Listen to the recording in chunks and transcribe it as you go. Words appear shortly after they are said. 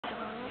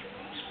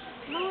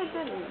No, it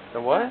didn't.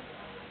 The what? I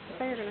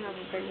thought you were gonna have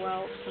a big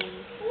welt.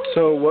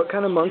 So what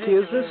kind of monkey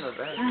is this?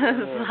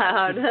 It's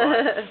loud.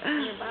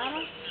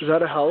 Is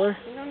that a howler?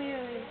 You don't need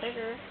anything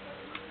bigger.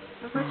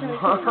 Unfortunately,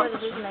 I can't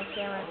put it in my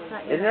camera. It's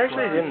not It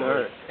actually didn't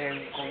hurt.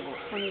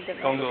 When you did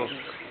that. Congo.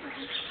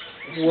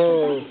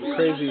 Whoa,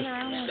 crazy. Nothing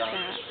wrong with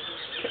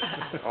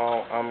that.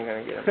 Oh, I'm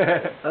gonna get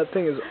him. That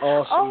thing is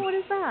awesome. Oh, what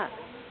is that?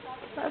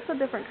 That's a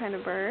different kind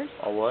of bird.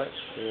 Oh, what?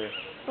 Yeah.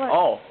 What?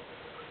 Oh,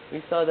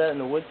 we saw that in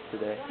the woods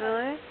today.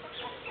 Really?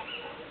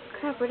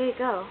 Crap, where did it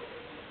go?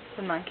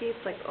 The monkey? It's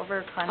like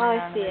over climbing Oh, I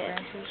on see the it.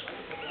 branches.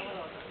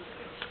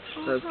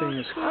 That thing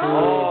is cool.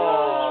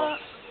 Oh,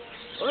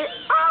 Oh,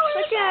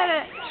 look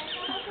at it!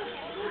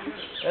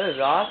 that is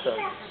awesome.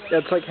 Yeah,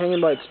 it's like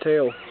hanging by its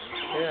tail.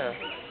 Yeah.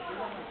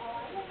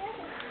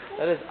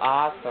 That is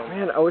awesome.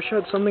 Man, I wish I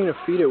had something to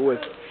feed it with.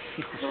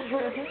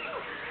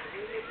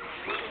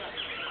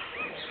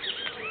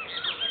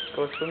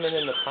 Go swimming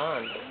in the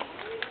pond.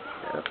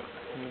 Yeah.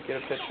 And you get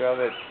a picture of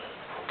it.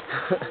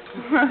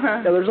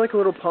 Yeah, there's like a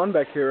little pond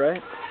back here,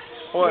 right?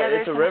 Well, Yeah,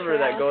 it's a there's river some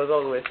that trail. goes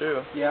all the way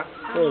through. Yeah.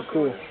 Oh,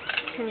 cool.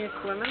 Can you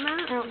swim in that?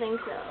 I don't think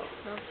so.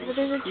 But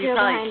there's a You trail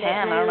probably behind it.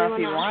 can. and I don't know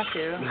really if you wanna-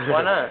 want to.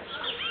 Why not?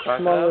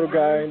 Come on, little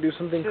guy, do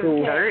something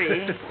cool.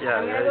 Dirty. Yeah,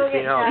 I'm gonna go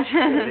get how Josh.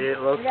 it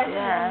looks.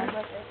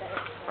 Yeah.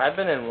 I've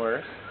been in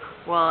worse.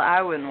 Well,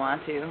 I wouldn't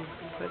want to.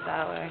 Put it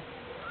that way.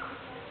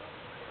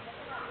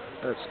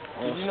 That's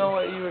awesome. Did you know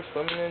what you were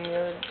swimming in the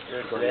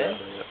other today?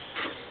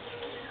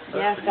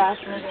 Yeah,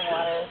 fast moving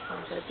water.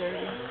 It's so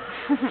dirty.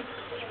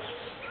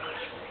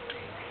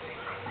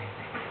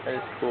 That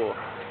is cool.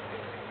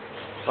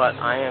 But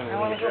I am I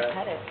want to go dressed.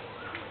 pet it.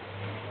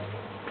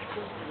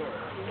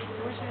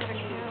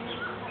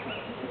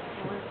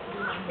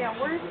 Yeah,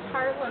 where's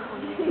Harlan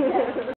when you